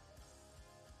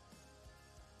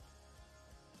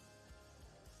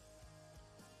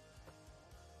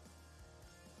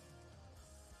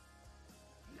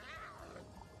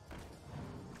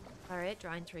 Alright,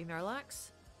 drawing 3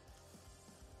 Murlocs.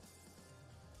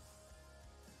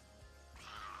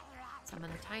 Summon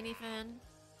a Tiny Fin.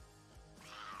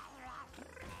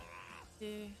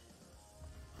 2.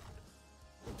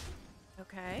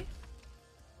 Okay.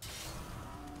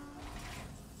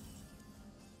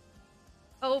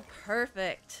 Oh,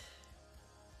 perfect.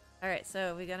 Alright,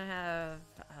 so we're gonna have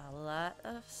a lot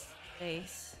of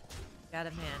space. Gotta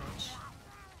manage.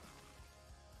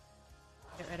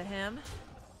 Get rid of him.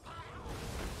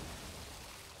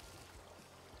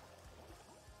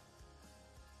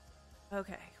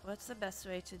 Okay, what's the best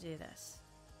way to do this?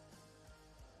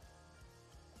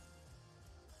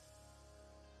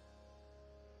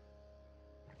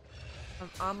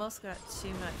 I've almost got too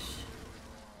much.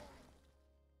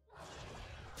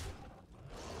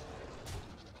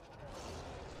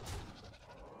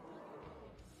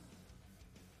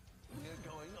 We're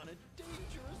going on a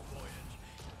dangerous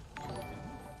voyage.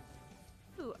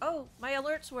 Ooh, oh, my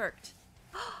alerts worked.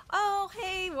 Oh,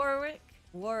 hey, Warwick.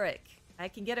 Warwick, I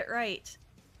can get it right.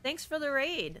 Thanks for the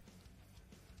raid.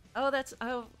 Oh, that's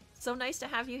so nice to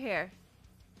have you here.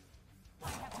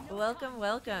 Welcome,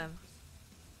 welcome.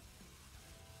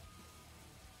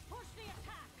 Push the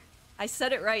attack. I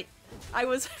said it right. I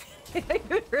was I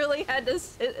really had to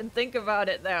sit and think about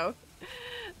it though.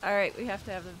 Alright, we have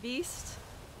to have a beast.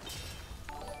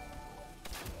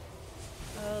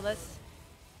 Oh, let's...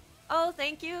 Oh,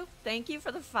 thank you. Thank you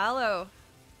for the follow.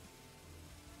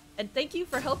 And thank you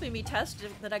for helping me test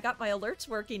that I got my alerts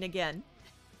working again.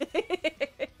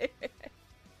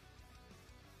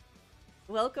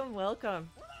 Welcome, welcome.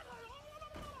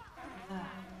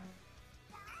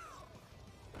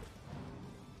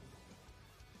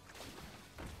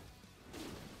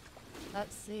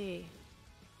 Let's see.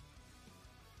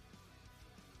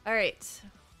 Alright.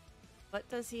 What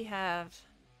does he have?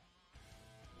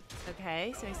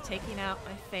 Okay, so he's taking out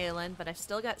my Phelan, but I've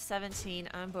still got 17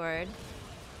 on board.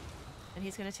 And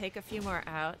he's gonna take a few more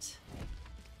out.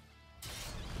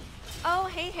 Oh,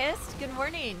 hey Hist, good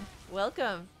morning.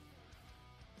 Welcome.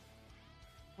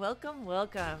 Welcome,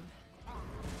 welcome.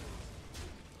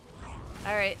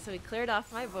 Alright, so we cleared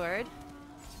off my board.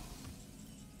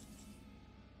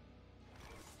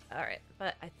 Alright,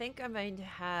 but I think I'm going to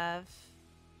have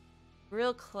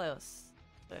real close.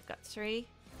 So I've got 3.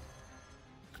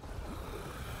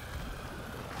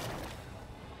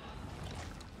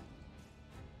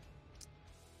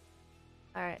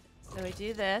 Alright, so we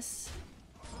do this.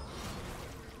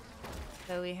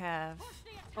 So we have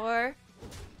 4,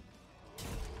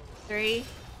 3,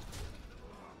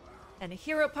 and a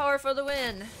hero power for the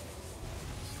win.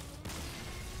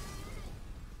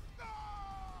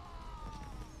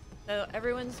 So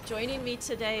everyone's joining me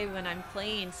today when I'm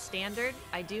playing standard.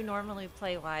 I do normally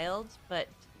play wild, but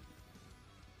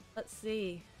let's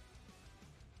see.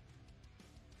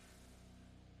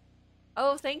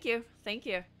 Oh, thank you. Thank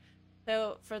you.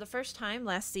 So for the first time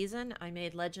last season, I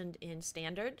made legend in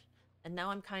standard, and now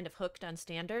I'm kind of hooked on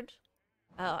standard.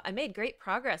 I made great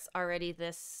progress already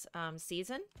this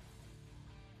season.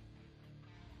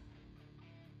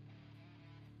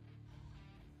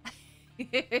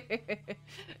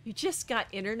 You just got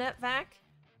internet back?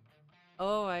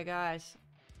 Oh my gosh.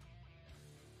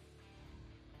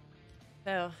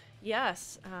 So,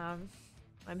 yes,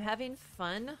 I'm having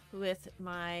fun with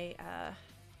my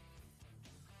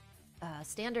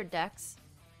standard decks.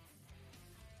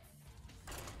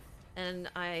 And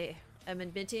I am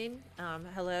admitting,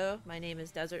 hello, my name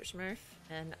is Desert Smurf,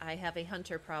 and I have a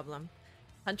hunter problem.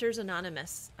 Hunter's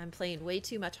Anonymous. I'm playing way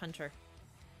too much hunter.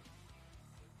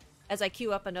 As I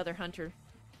queue up another hunter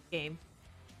game.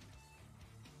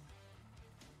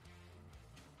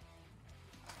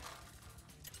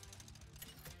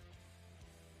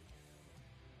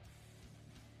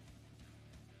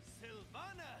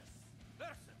 Sylvanas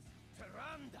versus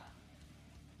Tyrande.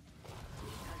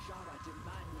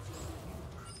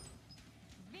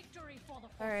 Victory for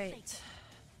the All right. Forsaken.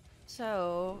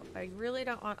 So, I really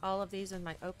don't want all of these in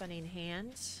my opening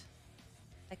hand.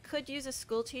 I could use a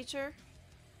school teacher,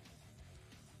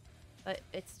 but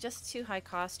it's just too high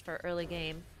cost for early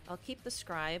game. I'll keep the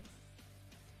scribe.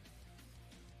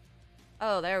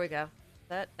 Oh, there we go.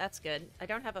 That's good. I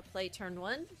don't have a play turn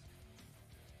 1.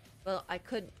 Well, I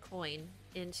could coin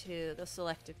into the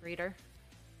selective reader.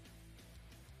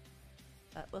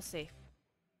 But we'll see.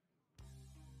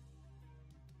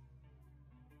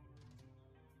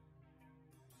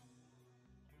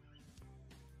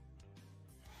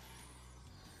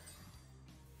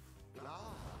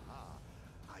 Ah,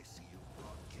 I see you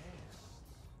brought guests.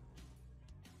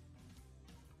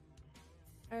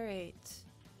 All right.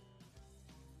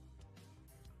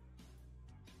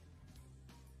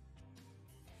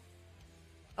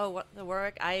 Oh, what the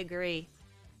work? I agree.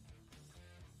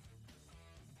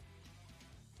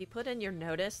 You put in your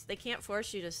notice. They can't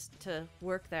force you to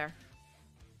work there.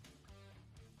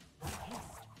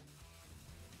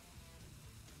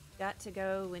 Got to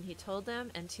go when he told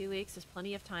them, and 2 weeks is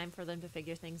plenty of time for them to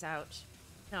figure things out.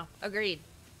 No, agreed.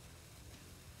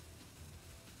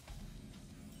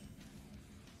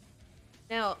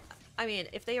 Now, I mean,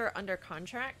 if they were under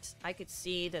contract, I could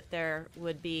see that there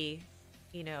would be,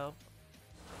 you know,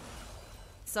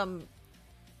 some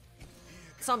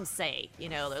say, you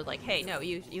know, they're like, hey, no,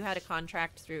 you had a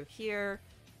contract through here.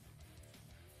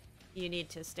 You need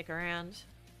to stick around.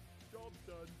 Job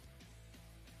done.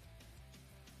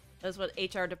 That's what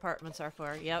HR departments are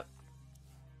for. Yep.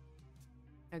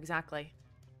 Exactly.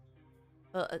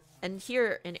 Well, and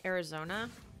here in Arizona,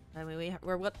 I mean,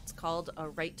 we're what's called a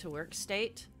right-to-work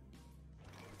state.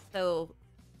 So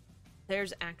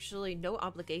there's actually no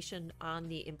obligation on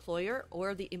the employer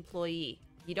or the employee.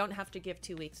 You don't have to give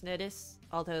 2 weeks notice,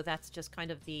 although that's just kind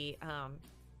of the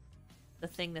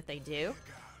thing that they do.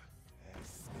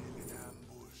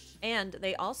 And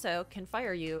they also can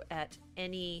fire you at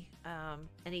any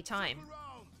time.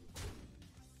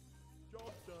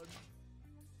 Job done.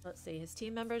 Let's see, his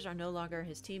team members are no longer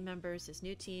his team members. His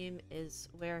new team is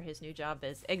where his new job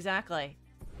is. Exactly.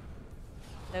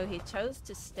 So he chose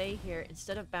to stay here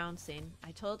instead of bouncing.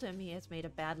 I told him he has made a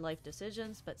bad life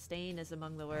decisions, but staying is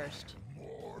among the worst.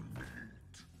 More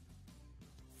meat.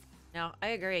 No, I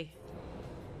agree.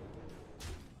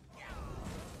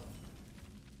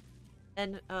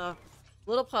 And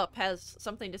Little Pup has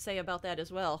something to say about that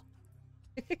as well.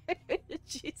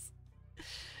 Jeez.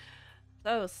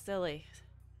 So silly.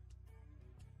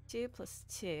 2 plus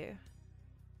 2.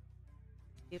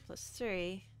 2 plus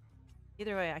 3.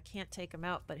 Either way, I can't take him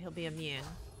out, but he'll be immune.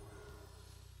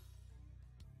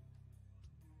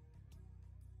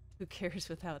 Who cares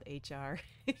without HR?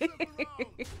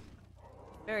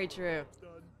 Very true.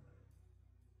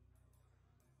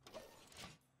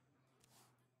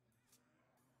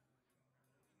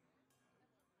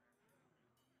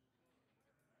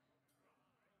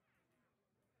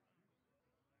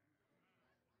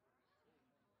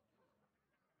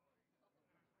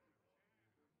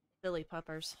 Silly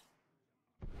puppers.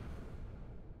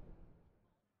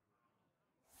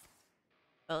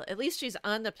 Well, at least she's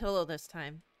on the pillow this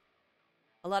time.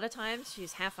 A lot of times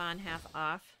she's half on, half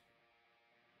off.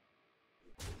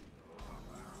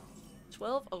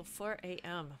 12:04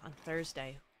 a.m. on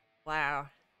Thursday. Wow.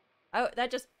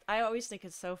 I always think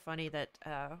it's so funny that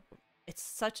it's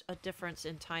such a difference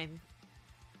in time.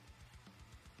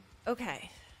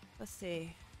 Okay, let's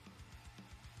see.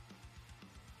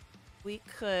 We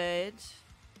could...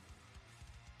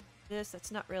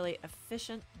 That's not really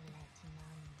efficient.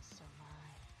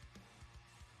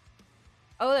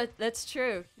 Oh, that's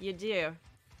true. You do.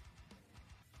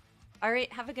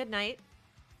 Alright, have a good night.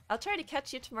 I'll try to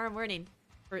catch you tomorrow morning.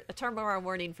 Tomorrow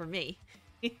morning for me.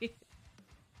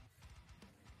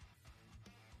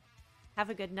 Have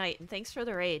a good night, and thanks for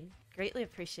the raid. Greatly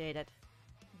appreciated.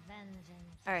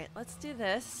 Alright, let's do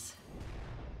this.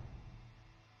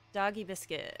 Doggy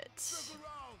biscuit.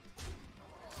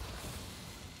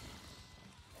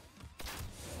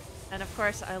 And of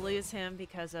course I lose him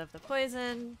because of the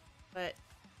poison, but...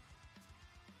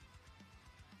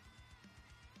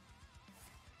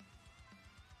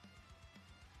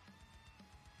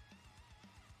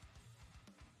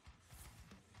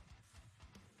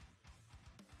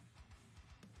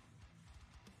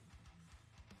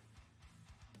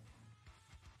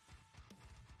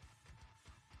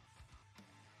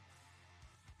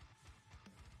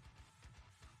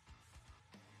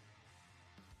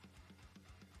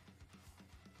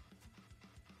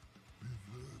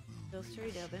 Those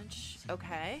 3 damage.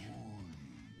 Okay.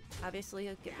 Obviously,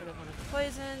 I'll get rid of one of the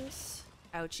poisons.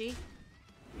 Ouchie.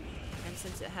 And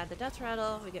since it had the death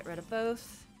rattle, we get rid of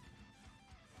both.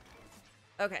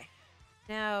 Okay.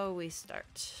 Now we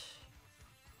start.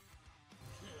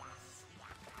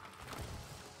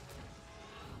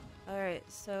 Alright,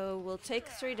 so we'll take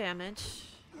 3 damage.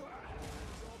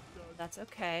 That's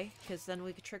okay, because then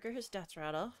we could trigger his death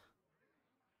rattle.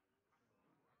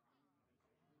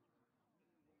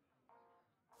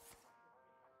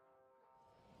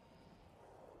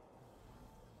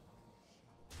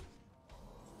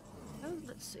 Oh,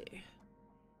 let's see.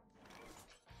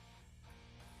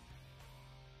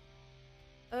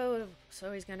 Oh,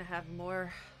 so he's gonna have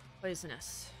more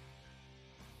poisonous.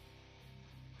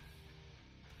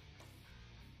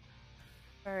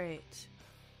 Alright.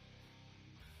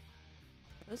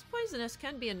 Those poisonous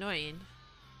can be annoying.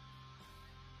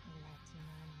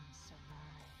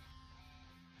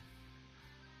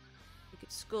 We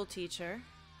could school teacher.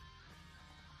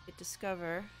 We could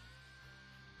discover.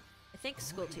 I think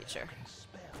school teacher.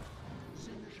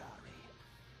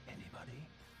 Anybody?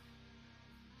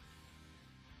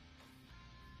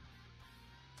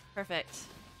 Perfect.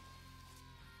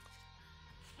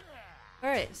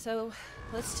 Alright, so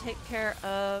let's take care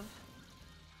of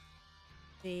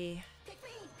the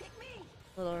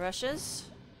little rushes.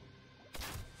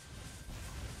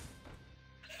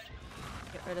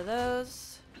 Get rid of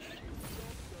those.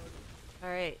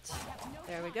 Alright,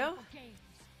 there we go.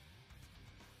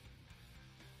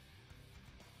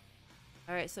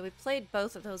 Alright, so we played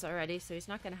both of those already, so he's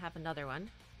not going to have another one.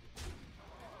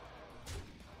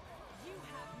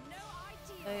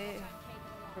 Play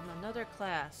from another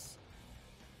class.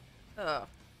 Oh.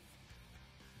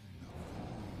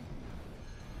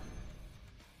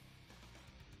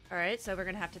 Alright, so we're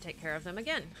going to have to take care of them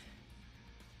again.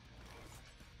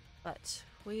 But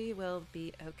we will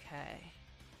be okay.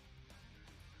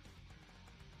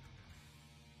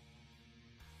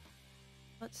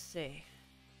 Let's see.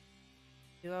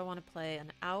 Do I want to play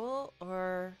an owl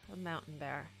or a mountain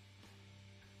bear?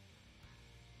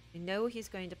 We know he's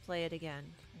going to play it again.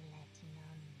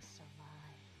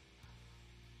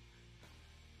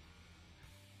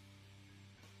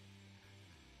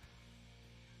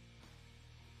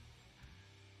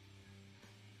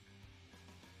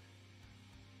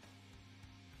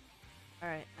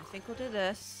 Alright, I think we'll do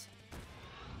this.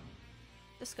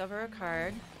 Discover a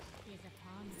card.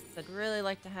 I'd really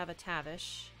like to have a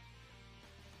Tavish.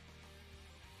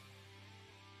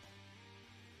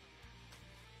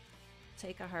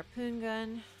 take a harpoon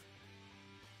gun.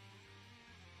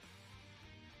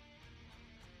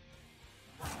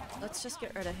 Let's just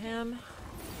get rid of him.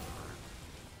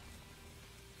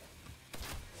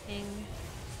 Ping.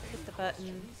 Hit the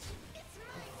button.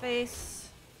 Face.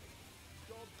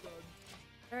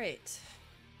 Alright.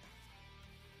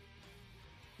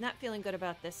 Not feeling good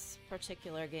about this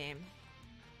particular game.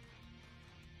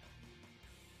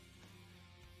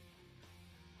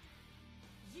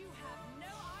 You have no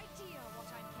idea what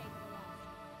I'm capable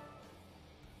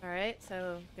of. Alright,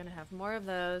 so gonna have more of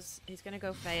those. He's gonna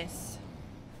go face.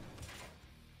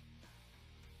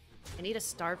 I need a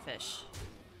starfish.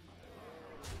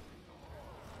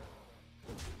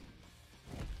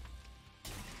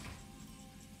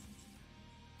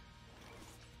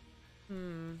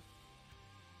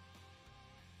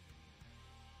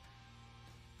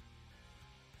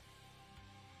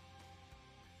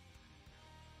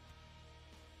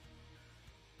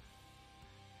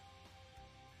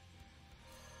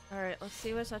 Alright, let's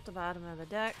see what's at the bottom of the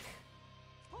deck.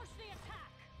 Push the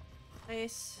attack.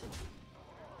 Face.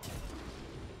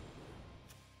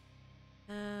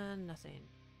 And nothing.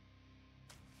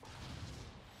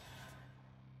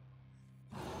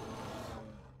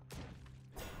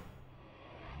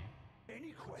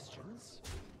 Any questions?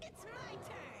 It's my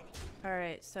turn.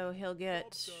 Alright, so he'll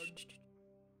get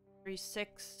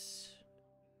 3-6.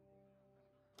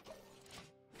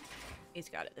 He's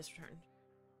got it this turn.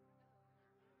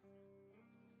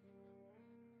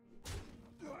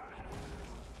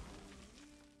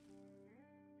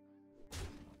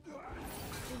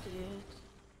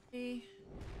 Three,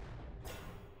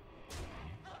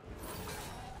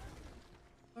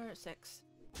 4, 6.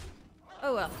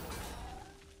 Oh well.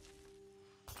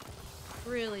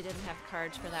 Really didn't have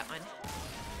cards for that one.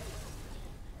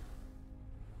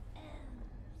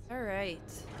 Alright.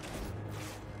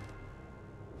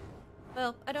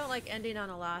 Well, I don't like ending on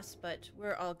a loss, but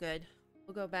we're all good.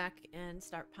 We'll go back and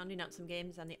start pounding out some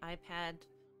games on the iPad.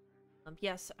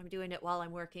 Yes, I'm doing it while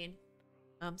I'm working.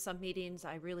 Some meetings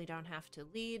I really don't have to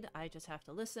lead, I just have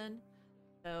to listen.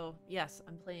 So yes,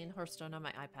 I'm playing Hearthstone on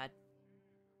my iPad.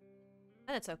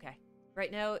 And it's okay.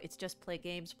 Right now, it's just play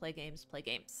games, play games, play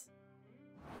games.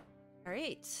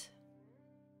 Alright.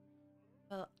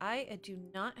 Well, I do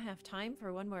not have time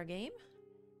for one more game,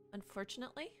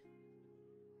 unfortunately.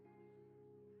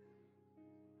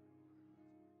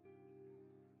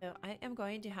 So I am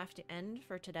going to have to end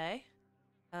for today.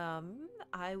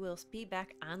 I will be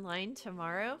back online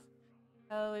tomorrow.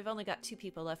 Oh, we've only got 2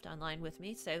 people left online with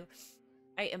me, so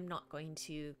I am not going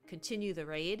to continue the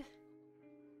raid.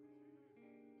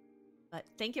 But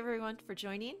thank you everyone for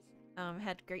joining.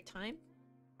 Had a great time.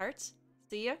 Hearts,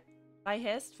 see ya. Bye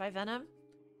Hist, bye Venom.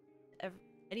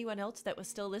 Anyone else that was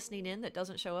still listening in that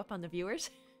doesn't show up on the viewers.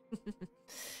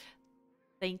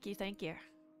 Thank you, thank you.